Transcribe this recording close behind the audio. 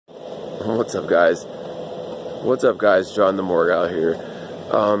What's up, guys? What's up, guys? John the Morgal here.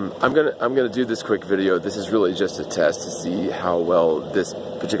 I'm gonna do this quick video. This is really just a test to see how well this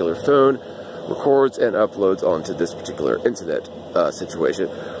particular phone records and uploads onto this particular internet situation.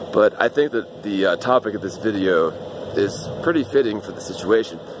 But I think that the topic of this video is pretty fitting for the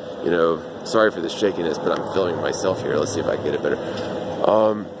situation. You know, sorry for the shakiness, but I'm filming myself here. Let's see if I can get it better.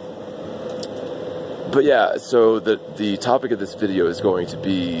 But yeah, so the topic of this video is going to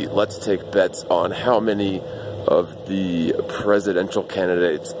be, let's take bets on how many of the presidential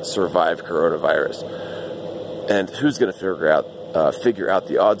candidates survive coronavirus, and who's going to figure out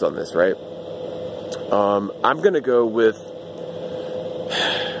the odds on this, right? I'm going to go with,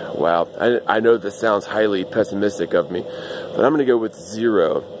 wow, I know this sounds highly pessimistic of me, but I'm going to go with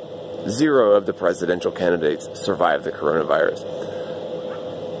zero of the presidential candidates survive the coronavirus.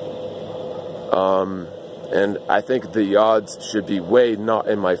 And I think the odds should be way not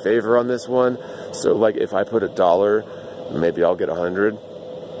in my favor on this one. So, like, if I put $1, maybe I'll get 100.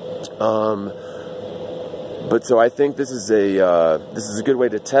 But so I think this is a good way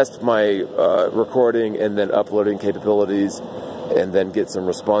to test my recording and then uploading capabilities, and then get some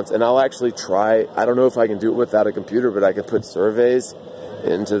response. And I'll actually try. I don't know if I can do it without a computer, but I can put surveys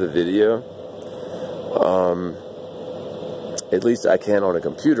into the video. At least I can on a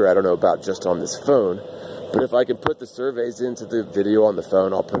computer. I don't know about just on this phone. But if I can put the surveys into the video on the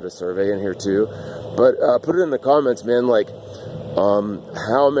phone, I'll put a survey in here too. But put it in the comments, man, like,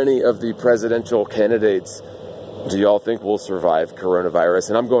 how many of the presidential candidates do y'all think will survive coronavirus?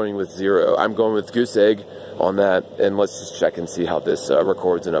 And I'm going with 0. I'm going with goose egg on that. And let's just check and see how this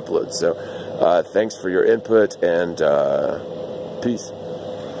records and uploads. So thanks for your input, and peace.